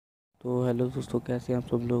तो हेलो दोस्तों, कैसे हैं आप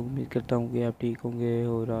सब लोग। उम्मीद करता हूँ कि आप ठीक होंगे।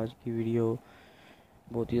 और आज की वीडियो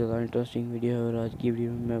बहुत ही ज़्यादा इंटरेस्टिंग वीडियो है। और आज की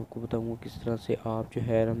वीडियो में मैं आपको बताऊँगा किस तरह से आप जो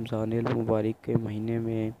है रमज़ान मुबारक के महीने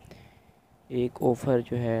में एक ऑफ़र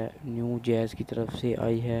जो है न्यू जैज़ की तरफ से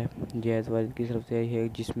आई है, जैज़ वाले की तरफ से आई है,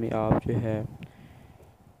 जिसमें आप जो है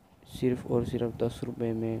सिर्फ़ और सिर्फ 10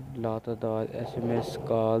 रुपये में लातादार SMS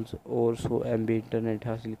कॉल्स और 100 MB इंटरनेट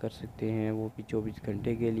हासिल कर सकते हैं, वो भी 24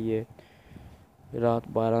 घंटे के लिए। रात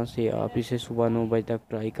 12 से आप इसे सुबह 9 बजे तक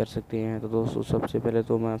ट्राई कर सकते हैं। तो दोस्तों, सबसे पहले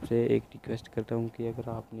तो मैं आपसे एक रिक्वेस्ट करता हूं कि अगर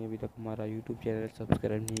आपने अभी तक हमारा यूट्यूब चैनल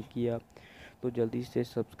सब्सक्राइब नहीं किया तो जल्दी से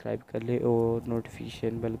सब्सक्राइब कर ले और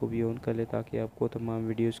नोटिफिकेशन बेल को भी ऑन कर ले, ताकि आपको तमाम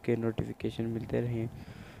वीडियोस के नोटिफिकेशन मिलते रहें।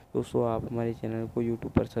 दोस्तों, आप हमारे चैनल को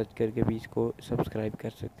यूट्यूब पर सर्च करके भी इसको सब्सक्राइब कर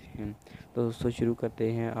सकते हैं। तो दोस्तों, शुरू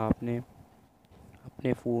करते हैं। आपने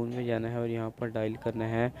अपने फ़ोन में जाना है और यहाँ पर डायल करना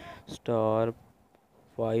है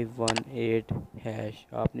 *518#।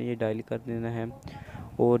 आपने ये डायल कर देना है।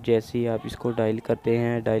 और जैसे ही आप इसको डायल करते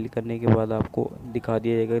हैं, डायल करने के बाद आपको दिखा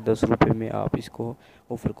दिया जाएगा 10 रुपये में आप इसको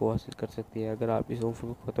ऑफ़र को हासिल कर सकते हैं। अगर आप इस ऑफ़र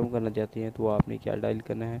को ख़त्म करना चाहते हैं तो आपने क्या डायल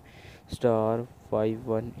करना है,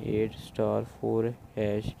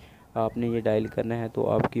 *518*4#। आपने ये डायल करना है तो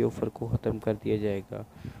आपकी ऑफ़र को ख़त्म कर दिया जाएगा।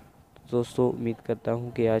 दोस्तों, उम्मीद करता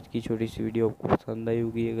हूँ कि आज की छोटी सी वीडियो आपको पसंद आई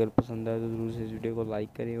होगी। अगर पसंद आए तो ज़रूर से इस वीडियो को लाइक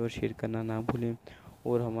करें और शेयर करना ना भूलें,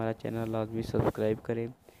 और हमारा चैनल लाजमी सब्सक्राइब करें।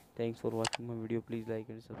 Thanks for watching my video. Please like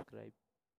and subscribe.